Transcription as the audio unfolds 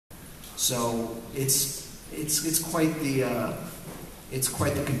So it's quite the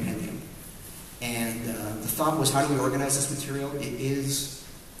compendium. And the thought was, how do we organize this material? It is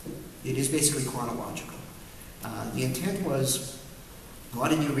basically chronological. The intent was, a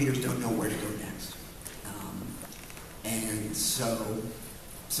lot of new readers don't know where to go next. And so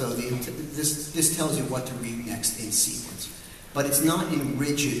this tells you what to read next in sequence. But it's not in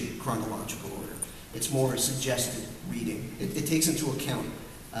rigid chronological order. It's more suggested reading. It takes into account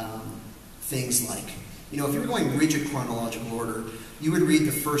things like, if you were going rigid chronological order, you would read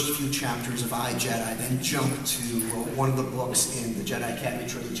the first few chapters of I, Jedi, then jump to one of the books in the Jedi Academy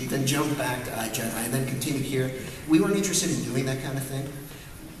trilogy, then jump back to I, Jedi, and then continue here. We weren't interested in doing that kind of thing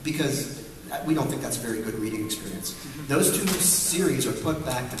because we don't think that's a very good reading experience. Those two series are put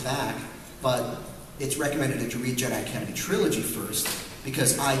back to back, but it's recommended that you read Jedi Academy trilogy first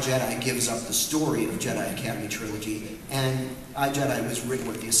because I, Jedi gives up the story of Jedi Academy trilogy, and I, Jedi was written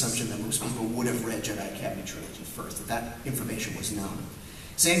with the assumption that most people would have read Jedi Academy trilogy first, that information was known.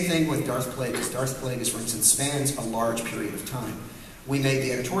 Same thing with Darth Plagueis. Darth Plagueis, for instance, spans a large period of time. We made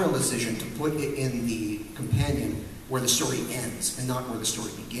the editorial decision to put it in the companion where the story ends and not where the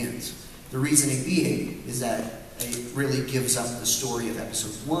story begins. The reasoning being is that it really gives up the story of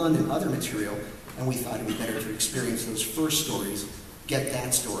episode 1 and other material, and we thought it would be better to experience those first stories, get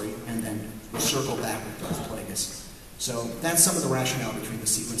that story, and then circle back with Darth Plagueis. So that's some of the rationale between the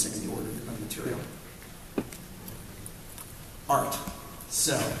sequencing and the order of material. Art.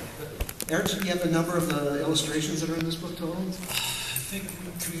 So, Eric, do you have a number of the illustrations that are in this book total? I think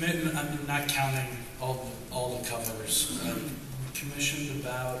not counting all the covers. Commissioned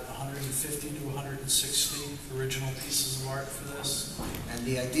about 150 to 160 original pieces of art for this. And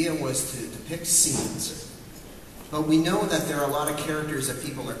the idea was to depict scenes, but we know that there are a lot of characters that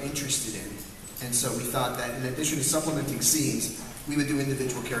people are interested in, and so we thought that in addition to supplementing scenes, we would do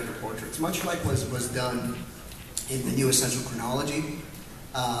individual character portraits, much like was done in the new Essential Chronology.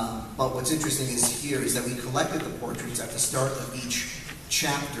 But what's interesting is that we collected the portraits at the start of each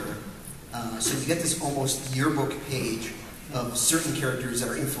chapter, so you get this almost yearbook page of certain characters that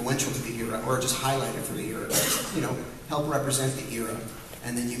are influential to the era or just highlighted for the era, help represent the era,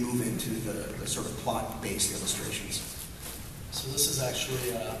 and then you move into the sort of plot-based illustrations. So this is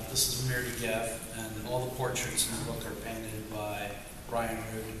actually, this is Mir Gev, and all the portraits in the book are painted by Brian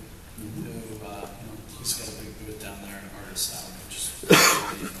Rubin, who, he's got a big booth down there in Artist Alley, just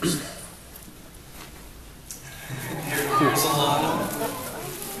here's a lot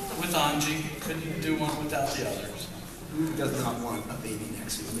with Anji. Couldn't do one without the others. Who does not want a baby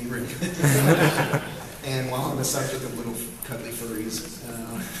next to him? Really. And while on the subject of little cuddly furries,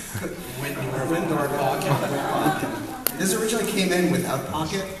 Windor Pocket. This originally came in without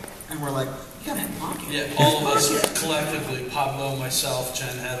Pocket, and we're like, you gotta have Pocket. Yeah, all of us collectively, Pablo, myself,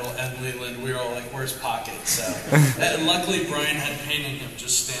 Jen Heddle, and Leland, we were all like, where's Pocket? So, and luckily Brian had painted him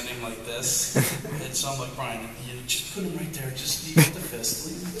just standing like this. And so I'm like, Brian, just put him right there, just use the fist.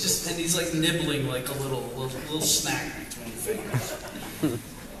 And he's like nibbling like a little snack between fingers.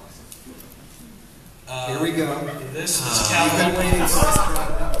 Here we go. This is Cal.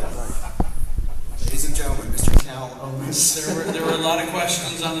 Ladies and gentlemen, Mr. Cal Owens. There were a lot of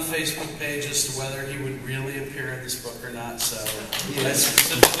questions on the Facebook page as to whether he would really appear in this book or not, so I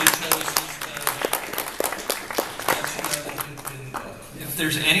specifically chose If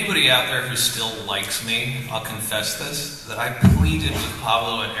there's anybody out there who still likes me, I'll confess this, that I pleaded with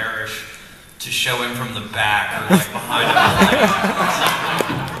Pablo and Erish to show him from the back or like behind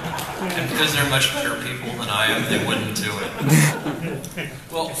him. And because they're much better people than I am, they wouldn't do it.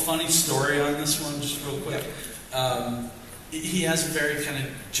 Well, funny story on this one, just real quick. He has a very kind of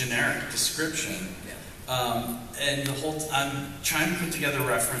generic description. And I'm trying to put together a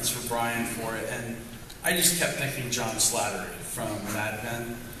reference for Brian for it, and I just kept thinking John Slattery from Mad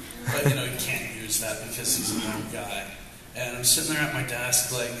Men. But, you can't use that because he's a young guy. And I'm sitting there at my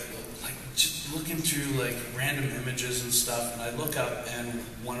desk, like just looking through, like, random images and stuff, and I look up, and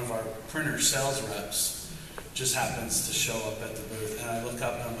one of our printer sales reps just happens to show up at the booth, and I look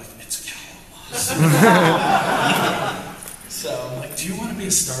up, and I'm like, it's Cal. So I'm like, do you want to be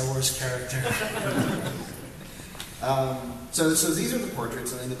a Star Wars character? So these are the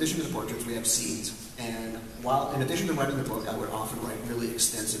portraits, and in addition to the portraits, we have scenes. And in addition to writing the book, I would often write really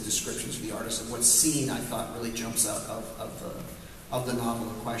extensive descriptions for the artist of what scene I thought really jumps out of the novel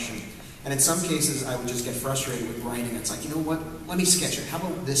in question. And in some cases, I would just get frustrated with writing. It's like, you know what, let me sketch it. How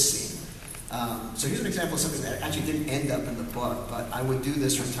about this scene? So here's an example of something that actually didn't end up in the book, but I would do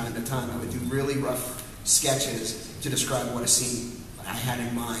this from time to time. I would do really rough sketches to describe what a scene I had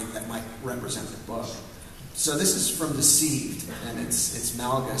in mind that might represent the book. So this is from Deceived, and it's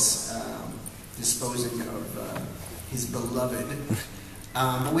Malgus disposing of his beloved.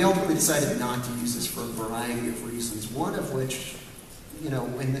 But we ultimately decided not to use this for a variety of reasons. One of which,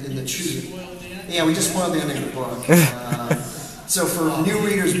 in the choosing. Yeah, we just spoiled the ending of the book. So for new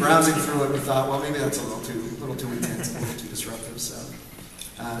readers browsing through it, we thought, well, maybe that's a little too intense, a little too disruptive.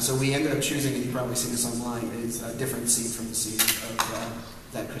 So we ended up choosing, and you've probably seen this online, is a different scene from the scene of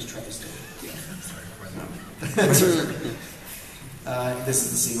that Chris Travis did. Yeah. This is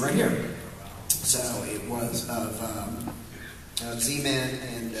the scene right here. So it was of Z-Man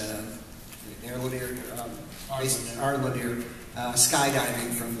and Arlonier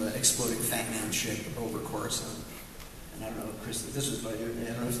skydiving from the exploding Fat Man ship over Coruscant. And I don't know, Chris, this was by you. I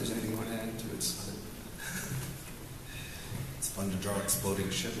don't know if there's anything you want to add to it. It's fun to draw exploding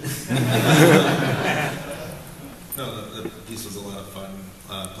ship. No, the piece was a lot of fun,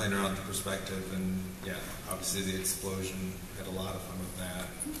 playing around with the perspective, and yeah, obviously the explosion, had a lot of fun with that.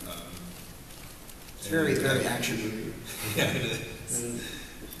 It's very action movie. Yeah, it is.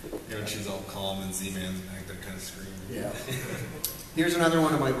 When she's all calm and Z-Man's back there kind of screaming. Yeah. Here's another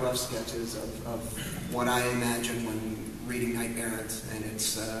one of my rough sketches of what I imagine when reading Knight Errant, and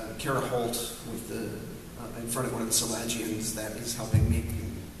it's Kara Holt with in front of one of the Selagians that is helping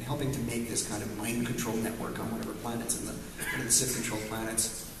to make this kind of mind control network on whatever planets one of the Sith controlled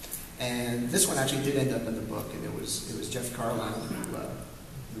planets. And this one actually did end up in the book, and it was Jeff Carlisle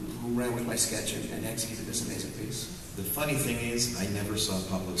who ran with my sketch and executed this amazing piece. The funny thing is, I never saw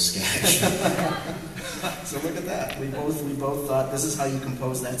Pablo's sketch. So look at that. We both thought this is how you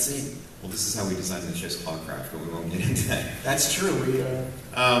compose that scene. Well, this is how we designed the ship's clawcraft, but we won't get into that. That's true.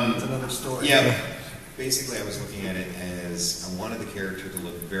 It's another story. Yeah. Basically, I was looking at it as I wanted the character to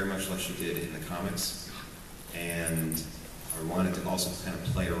look very much like she did in the comics, and I wanted to also kind of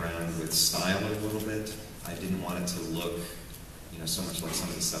play around with style a little bit. I didn't want it to look, so much like some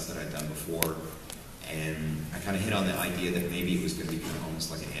of the stuff that I'd done before, and I kind of hit on the idea that maybe it was going to be kind of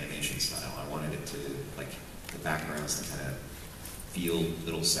almost like an animation style. I wanted it to, like, the backgrounds to kind of feel a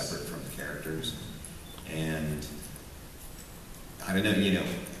little separate from the characters, and I don't know,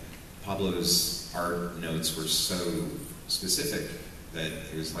 Pablo's art notes were so specific that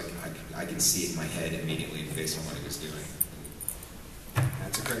it was like I could see it in my head immediately based on what he was doing.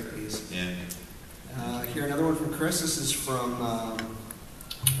 That's a great piece. Yeah. Here, another one from Chris. This is from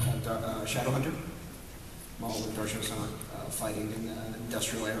Shadowhunter. Maul and Darshosan fighting in the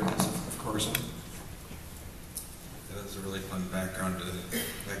industrial areas of Coruscant. That was a really fun background to do.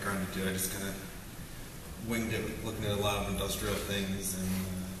 I just kind of winged it, looking at a lot of industrial things, and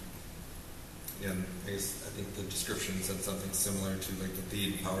I think the description said something similar to like the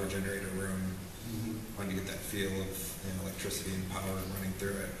Theed power generator room. Mm-hmm. Wanted to get that feel of electricity and power running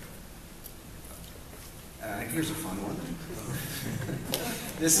through it. Here's a fun one.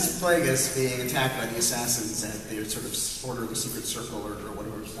 This is Plagueis being attacked by the assassins at their sort of Order of the Secret Circle, or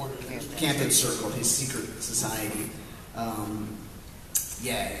whatever it was. Canted Circle, his secret society.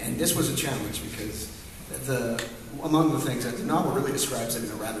 And this was a challenge because among the things that the novel really describes it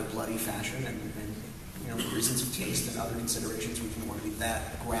in a rather bloody fashion, and for reasons of taste and other considerations, we didn't want to be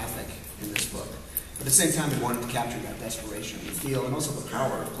that graphic in this book. But at the same time, we wanted to capture that desperation, the feel, and also the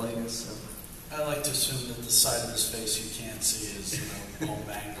power of Plagueis. So. I like to assume that the side of his face you can't see is, all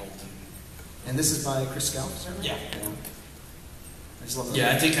mangled. And this is by Chris Scalp, is that right? Yeah. I just love that.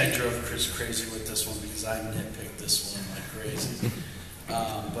 Yeah, I think I drove Chris crazy with this one because I nitpicked this one like crazy.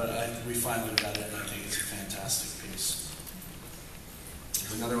 But we finally got it, and I think it's a fantastic piece.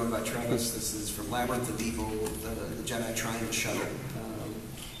 There's another one by Travis. This is from Labyrinth of Evil, the Jedi trying to shuttle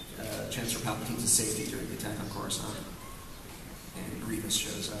Chancellor Palpatine's safety during the attack on Coruscant. And Grievous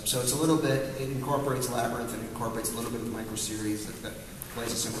shows up. So it's a little bit, it incorporates Labyrinth and incorporates a little bit of the micro-series that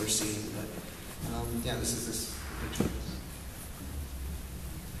plays a similar scene. But this is this picture.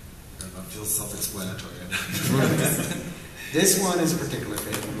 I don't know, it feels self-explanatory. This one is a particular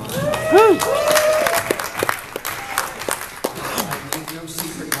favorite of mine. No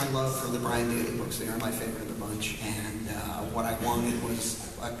secret my love for the Brian Daly books. They are my favorite of the bunch. And what I wanted was,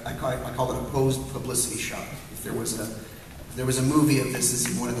 I call it a post-publicity shot. If there was a movie of this is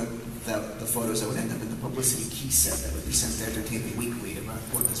one of the photos that would end up in the publicity key set that would be sent to Entertainment Weekly about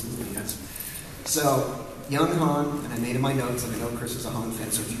what this movie is. So, young Han, and I made in my notes, and I know Chris is a Han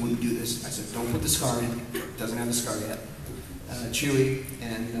fan, so he wouldn't do this. I said, don't put the scar in. Doesn't have the scar yet. Chewie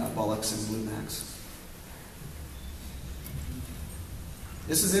and Bollocks and Blue Max.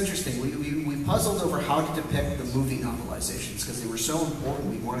 This is interesting. We puzzled over how to depict the movie novelizations because they were so important.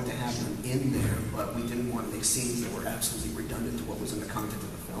 We wanted to have them in there, but we didn't want to make scenes that were absolutely redundant to what was in the content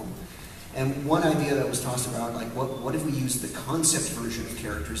of the film. And one idea that was tossed around, like, what if we used the concept version of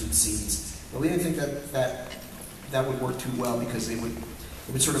characters and scenes? But we didn't think that would work too well because it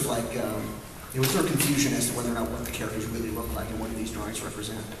would sort of like, it would throw confusion as to whether or not what the characters really look like and what do these drawings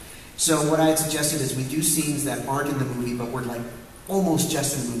represent. So what I had suggested is we do scenes that aren't in the movie, but were like almost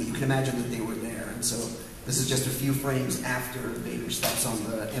just in the movie. You can imagine that they were there. And so this is just a few frames after Vader steps on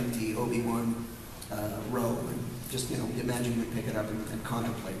the empty Obi-Wan robe. And just, you know, imagine you pick it up and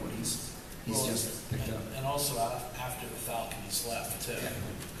contemplate what he's just picked up. And also after the Falcon has left, too. Yeah.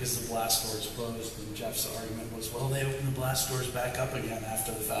 Because the blast doors closed, and Jeff's argument was, well, they opened the blast doors back up again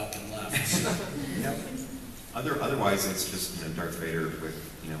after the Falcon left. So. Yep. Otherwise, it's just, you know, Darth Vader with,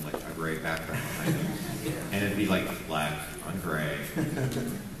 you know, like a gray background behind him. Yeah. And it'd be like black on gray.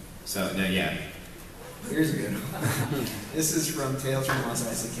 So, no, yeah. Here's a good one. This is from Tales from Mos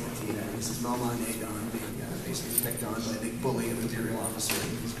Eisley Cantina. This is Melmon Aegon being basically picked on by the big bully of Imperial officer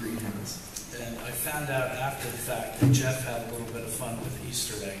in his greenhouse. And I found out after the fact that Jeff had a little bit of fun with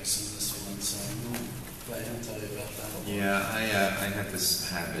Easter eggs in this one, so let him tell you about that. Yeah, I have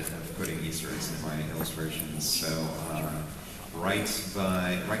this habit of putting Easter eggs in my illustrations. So right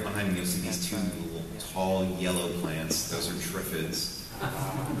behind me, you'll see these two little tall yellow plants. Those are triffids.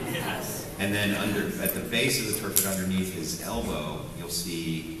 Yes. And then at the base of the turfid underneath his elbow, you'll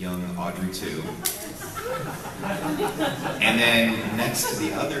see young Audrey II. And then next to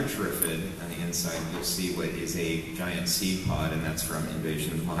the other trifid on the inside, you'll see what is a giant seed pod, and that's from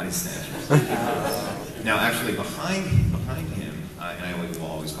Invasion of the Body Snatchers. Now, actually, behind him, and I will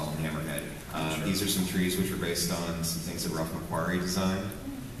always call him Hammerhead, these are some trees which are based on some things that Ralph McQuarrie designed.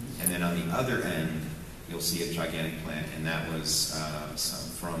 And then on the other end, you'll see a gigantic plant, and that was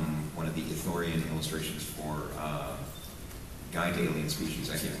from one of the Ithorian illustrations for Guide to Alien Species,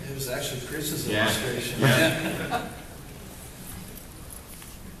 I think. It was actually Chris's Yeah. illustration. Yeah.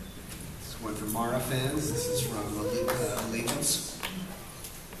 This is one for Mara fans. This is from Allegiance.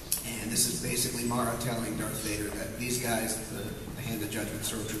 And this is basically Mara telling Darth Vader that these guys, the Hand of Judgment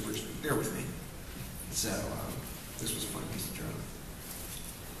stormtroopers, they're with me. So this was a fun piece to draw.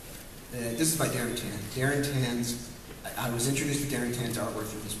 This is by Darren Tan. Darren Tan's, I was introduced to Darren Tan's artwork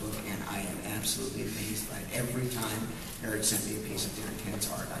through this book, and I am absolutely amazed by it. Every time Eric sent me a piece of Darren Tan's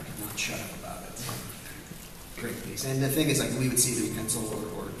art, I could not shut up about it. Great piece. And the thing is, like, we would see it in pencil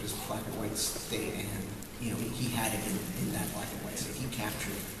or just black and white state, and, you know, he had it in that black and white state. He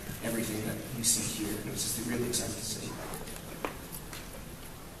captured everything that you see here. It was just really exciting to see.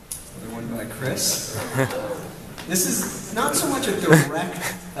 Another one by Chris. This is not so much a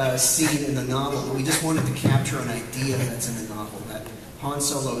direct scene in the novel, but we just wanted to capture an idea that's in the novel, that Han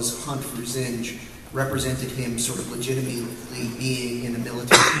Solo's hunt for Zinj represented him sort of legitimately being in a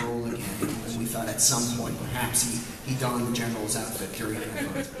military role again, and we thought at some point perhaps he donned the general's outfit during that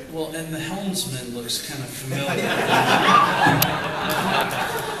hunt. Well, and the helmsman looks kind of familiar.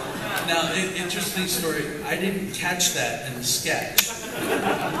 Now, interesting story, I didn't catch that in the sketch.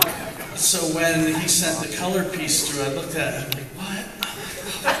 So when he sent the color piece through, I looked at it and I'm like, what?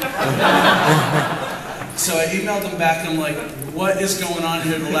 So I emailed him back and I'm like, what is going on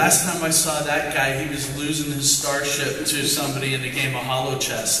here? The last time I saw that guy, he was losing his starship to somebody in the game of Hollow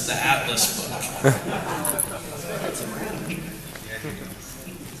Chess, the Atlas book.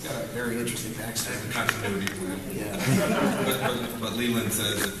 He's got a very interesting backstory. Continuity plan. Yeah. But Leland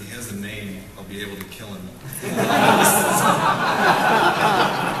says if he has a name, I'll be able to kill him.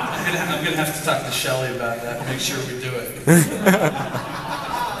 I'm going to have to talk to Shelley about that, make sure we do it.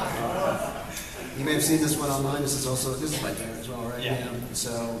 You may have seen this one online. This is by Darren as well, right? Yeah.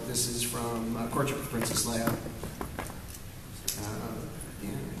 So this is from Courtship of Princess Leia.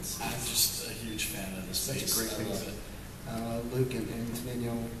 I'm just a huge fan of this piece. Such a great I piece. love it. Luke and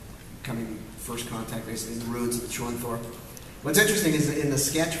Tenenyo coming first contact basically in the ruins of the Chornthorpe. What's interesting is that in the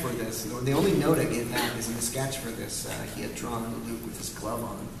sketch for this, the only note I gave back is in the sketch for this, he had drawn Luke with his glove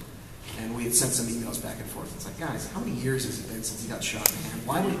on. And we had sent some emails back and forth. It's like, guys, how many years has it been since he got shot in the hand?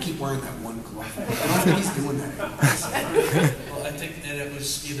 Why would he keep wearing that one glove? I don't think he's doing that anymore. Well, I think that it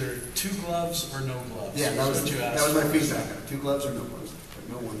was either 2 gloves or no gloves. Yeah, that was what you asked my for. feedback. 2 gloves or no gloves, but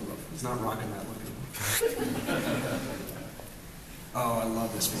no one glove. He's not rocking that look anymore. Oh, I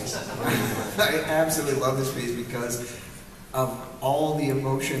love this piece. I absolutely love this piece because of all the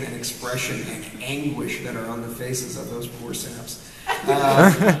emotion and expression and anguish that are on the faces of those poor saps.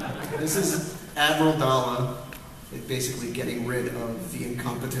 This is Admiral Dalla basically getting rid of the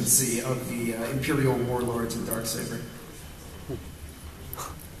incompetency of the Imperial warlords in Darksaber.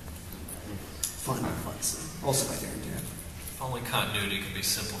 Fun. Also by Darren Tan. If only continuity could be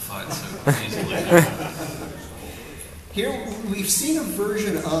simplified so easily. Here we've seen a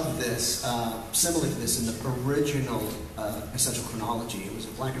version of this, similar to this, in the original Essential Chronology. It was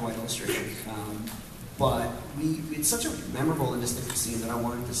a black and white illustration, but it's such a memorable and distinctive scene that I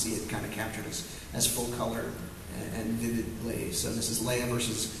wanted to see it kind of captured as full color and vividly. So this is Leia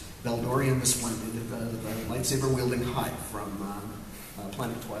versus Veldorian the Splendid, the lightsaber-wielding Hutt from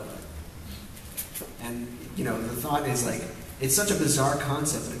Planet Twilight. And, you know, the thought is like, it's such a bizarre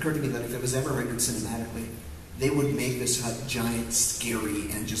concept. It occurred to me that if it was ever rendered cinematically, they would make this Hutt giant,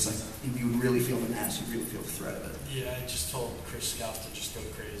 scary, and just like, you would really feel the mass, you'd really feel the threat of it. Yeah, I just told Chris Scout to just go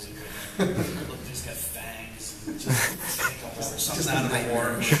crazy. Look, he's got fangs and just something out of a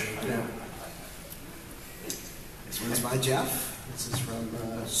horror movie. Yeah. This one's by Jeff. This is from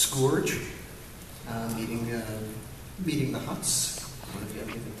Scourge, meeting the Hutts.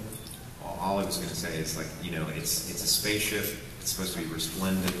 All I was going to say is, like, you know, it's a spaceship. It's supposed to be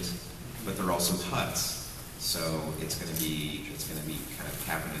resplendent, but they're also Hutts. So it's going to be kind of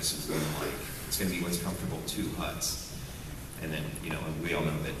Capitalist is going like it's going to be what's comfortable to Hutts. And then, you know, we all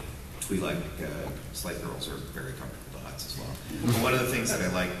know that Twi'lek slave girls are very comfortable to Hutts as well. But one of the things that I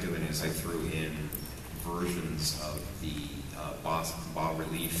like doing is I threw in versions of the bas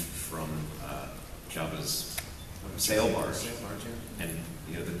relief from Jabba's sail barge. And,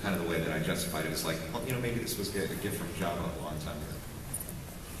 you know, the kind of the way that I justified it was like, well, you know, maybe this was a gift from Jabba a long time ago.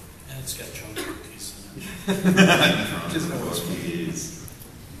 And it's got drunk cookies in Just it. Cookies.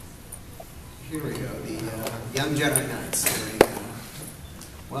 Here we go, the Young Jedi Knights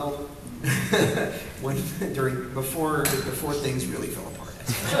during, before things really fell apart.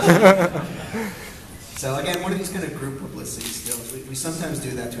 So again, one of these kind of group publicity stills. We sometimes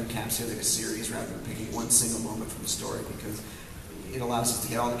do that to encapsulate a series rather than picking one single moment from the story, because it allows us to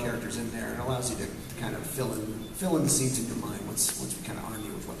get all the characters in there, and it allows you to kind of fill in the scenes in your mind once we kind of arm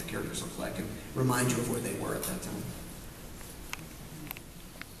you with what the characters look like and remind you of where they were at that time.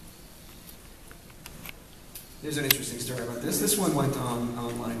 There's an interesting story about this. This one went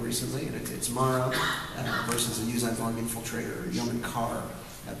online recently, and it's Mara versus a Yuuzhan Vong infiltrator, Yeoman Carr,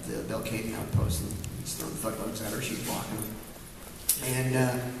 at the Belkadian outpost, and he's throwing thug bugs at her. She's blocking him. And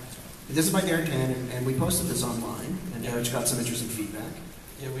this is by Derek Tan, and we posted this online, and Derek's got some interesting feedback.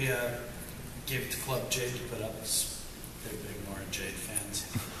 Yeah, we gave it to Club Jade to put up. It's big Mara Jade fans,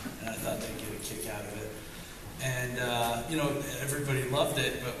 and I thought they'd get a kick out of it. And, you know, everybody loved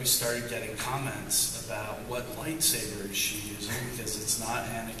it, but we started getting comments about what lightsaber is she using, because it's not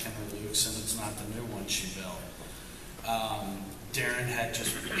Anakin or Luke's, and it's not the new one she built. Darren had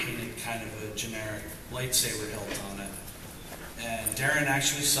just painted kind of a generic lightsaber hilt on it. And Darren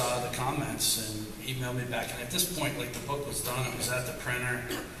actually saw the comments and emailed me back. And at this point, like, the book was done, it was at the printer.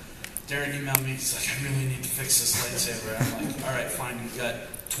 Darren emailed me, he's like, I really need to fix this lightsaber. I'm like, all right, fine, you've got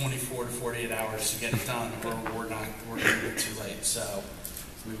 24 to 48 hours to get it done, or we're going to be too late. So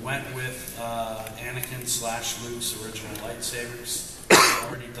we went with Anakin/Luke's original lightsabers. We've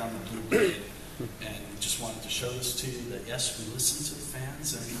already done the blue blade, and just wanted to show this to you that yes, we listen to the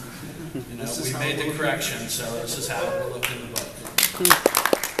fans, and you know we made the correction. So this is how it will look in the book.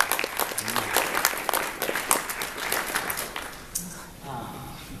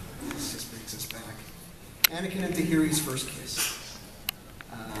 This just brings us back. Anakin and Tahiri's first kiss.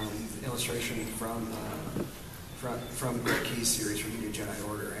 Illustration from Greg Key's series from the New Jedi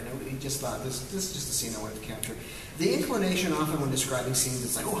Order. And he just thought, this is just a scene I wanted to capture. The inclination often when describing scenes,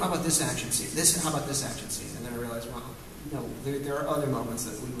 it's like, oh, how about this action scene? How about this action scene? And then I realized, well, no, there are other moments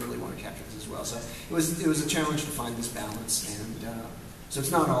that we really want to capture this as well. So it was a challenge to find this balance. And so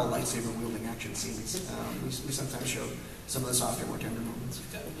it's not all lightsaber wielding action scenes. We sometimes show some of the softer, more tender moments.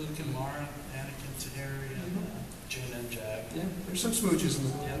 We've got Luke and Mara, Anakin, Tahiri, and Jaina and Jag. Yeah, there's some smooches in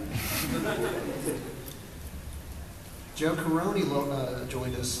there. Yep. Joe Caroni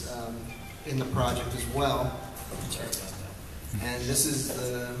joined us in the project as well. Sorry about that. And this is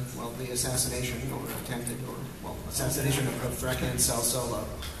the assassination, or attempted, assassination of Threk and Sal Solo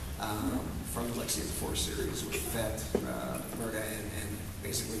from the Legacy of the Force series with Fett, Murda, and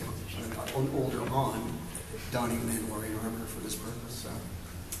basically an older Han donning Mandalorian armor for this purpose.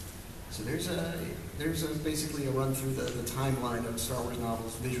 So there's basically a run through the timeline of Star Wars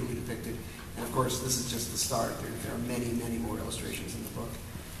novels visually depicted. And of course, this is just the start. There are many more illustrations in the book.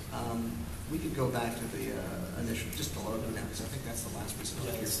 We could go back to the initial, just the logo now, because I think that's the last piece of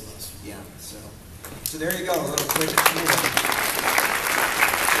Yeah, here. that's the last one. Yeah, so there you go, a little quick. I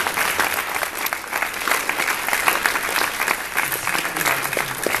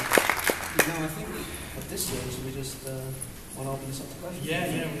think at this stage, we just want to open this up to questions. Yeah,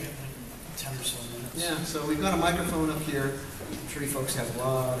 we have like 10 or so minutes. Yeah, so we've got a microphone up here. I'm sure you folks have a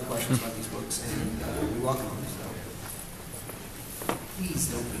lot of questions about these books, and we welcome them. So Please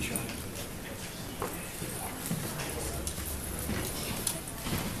don't be shy.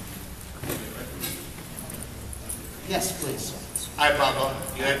 Yes, please. Hi, Pablo.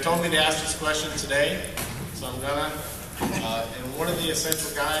 You had told me to ask this question today, so I'm gonna. In one of the essential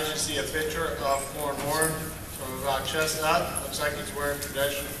guides, you see a picture of Horn from about chest up. Looks like he's wearing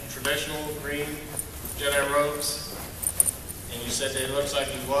traditional green Jedi robes. And you said that it looks like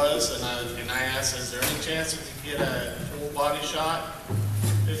he was, and I asked, is there any chance we could get a full body shot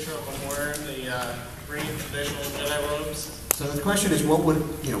picture of him wearing the green traditional Jedi robes? So the question is, what would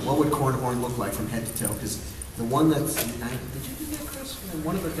Cornhorn look like from head to toe? Because the one that's, did you do that, Chris? In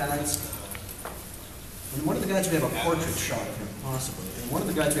one of the guides, we have a portrait shot of him, possibly. In one of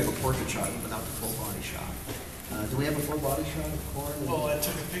the guides, we have a portrait shot of him, but not the full body shot. Do we have a full body shot of Corn? Well, I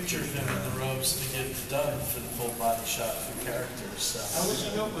took a picture of him in the robes to give to Doug for the full body shot for characters. So. I wish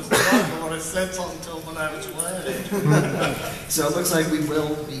I knew it was Doug. I would have said something to him when I was wearing it. So it looks like we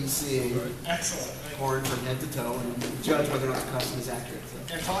will be seeing Excellent. Corn from head to toe and judge whether or not the costume is accurate.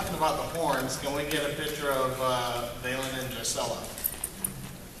 So. And talking about the horns, can we get a picture of Valen and Gisela?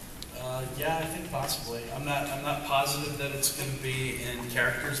 Yeah, I think possibly. I'm not positive that it's going to be in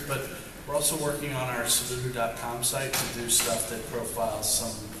characters, but we're also working on our Saludo.com site to do stuff that profiles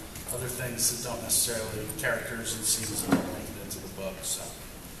some other things that don't necessarily characters and scenes that are linked into the book. So.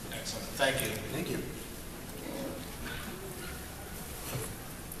 Excellent. Thank you. Thank you.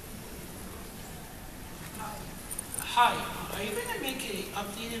 Hi, are you going to make an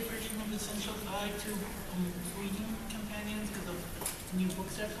updated version of Essential Guide to reading companions because of new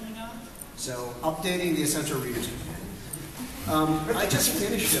books that are coming out? So, updating the Essential Readers Companion. I just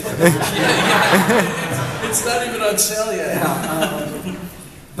finished it. It's not even on sale yet. Yeah,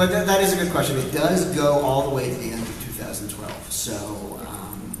 but that is a good question. It does go all the way to the end of 2012. So,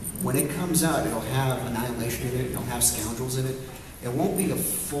 when it comes out, it'll have Annihilation in it, it'll have Scoundrels in it. It won't be a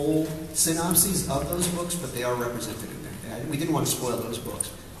full synopsis of those books, but they are represented in there. We didn't want to spoil those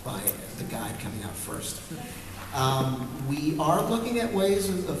books by the guide coming out first. We are looking at ways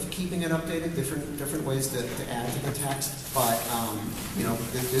of keeping it updated, different ways to add to the text, but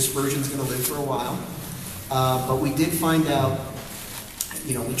this version's going to live for a while. But we did find out,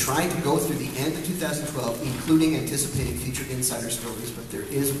 we tried to go through the end of 2012, including anticipating future insider stories, but there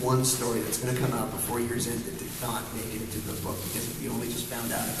is one story that's going to come out before year's end that did not make it into the book because we only just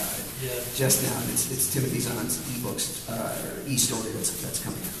found out about it just now. It's Timothy Zahn's e-books, e-story that's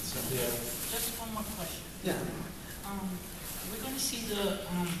coming out. So. Yeah. Just one more question. Yeah. We're going to see the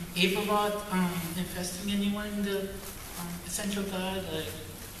Averot infesting anyone in the Essential Guide?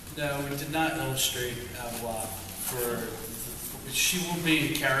 No, we did not illustrate Avalon she will be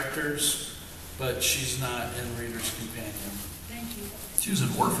in characters, but she's not in Reader's Companion. Thank you. She was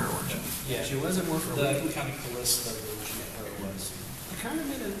in Warfare, wasn't she? Yeah, she was in Warfare. The kind of Callista version of her was. I kind of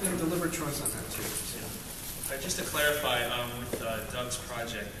made a deliberate choice on that too. Just to clarify, with Doug's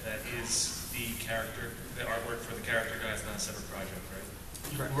project, that is the artwork for the character guide, it's not a separate project, right?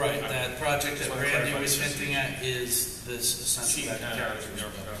 Correct. Right, that project that Just wanna Randy clarify was this. hinting at is this essential character.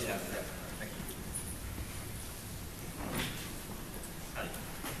 Yeah.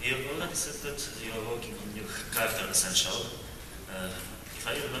 You already said that you are working on new character Essential. If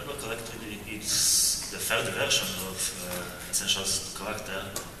I remember correctly, it's the third version of Essentials character.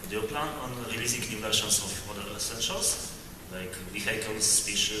 Do you plan on releasing new versions of other Essentials, like vehicles,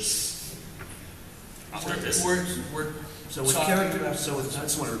 species, after this? So with characters, I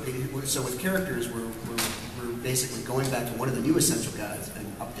just want to repeat it. So with characters, we're basically going back to one of the new Essential Guides and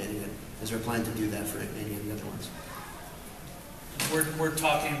updating it. Is there a plan to do that for any of the other ones? We're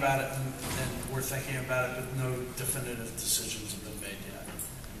talking about it and we're thinking about it, but no definitive decisions have been made yet.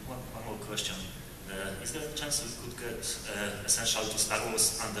 One more question. Is there a chance we could get Essential to Star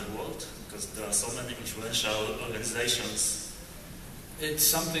Wars Underworld? Because there are so many influential organizations. It's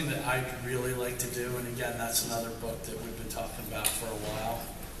something that I'd really like to do, and again, that's another book that we've been talking about for a while.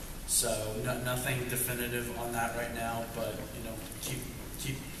 So nothing definitive on that right now, but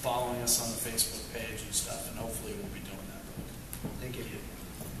keep following us on the Facebook page and stuff, and hopefully we'll be doing that book. Thank you.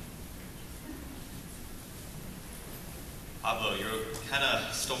 Pablo, you kind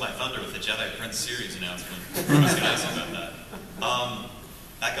of stole my thunder with the Jedi Prince series announcement. I was going to ask you about that.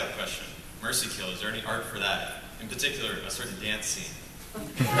 Backup question. Mercy Kill, is there any art for that? In particular, a certain dance scene.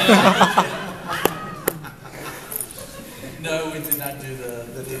 No, we did not do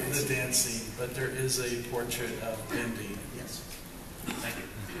the dance scene, but there is a portrait of Bindi. Yes. Thank you.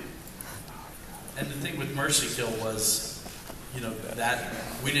 And the thing with Mercy Kill was, that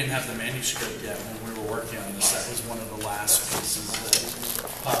we didn't have the manuscript yet when we were working on this. That was one of the last pieces that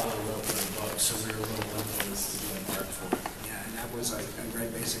Pablo wrote in the book, so we were a little limited as to doing art for it. Yeah, and that was, I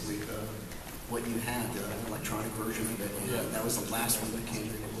read basically what you had, the electronic version of it, and that was the last one that came in.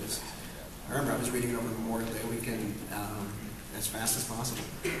 It was, I remember I was reading it over Memorial Day weekend as fast as possible.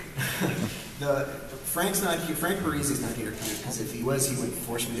 Frank's not here, Frank Parisi's not here, because if he was, he would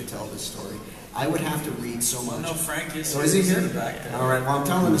force me to tell this story. I would have to read so much. No, Frank is Oh, is he here? in the back there. All right, well, I'm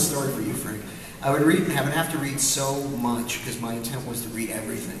telling the story for you, Frank. I would have to read so much because my intent was to read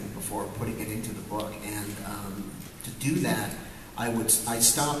everything before putting it into the book. And to do that, I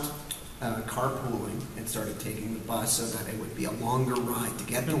stopped carpooling and started taking the bus so that it would be a longer ride to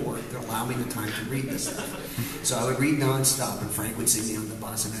get to work to allow me the time to read this stuff. So I would read nonstop, and Frank would see me on the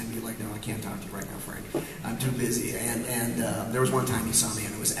bus, and I'd be like, "No, I can't talk to you right now, Frank. I'm too busy." And there was one time he saw me,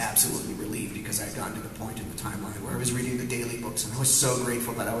 and I was absolutely relieved because I'd gotten to the point in the timeline where I was reading the daily books, and I was so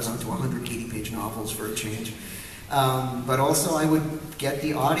grateful that I was onto 180-page novels for a change. But also, I would get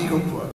the audio book.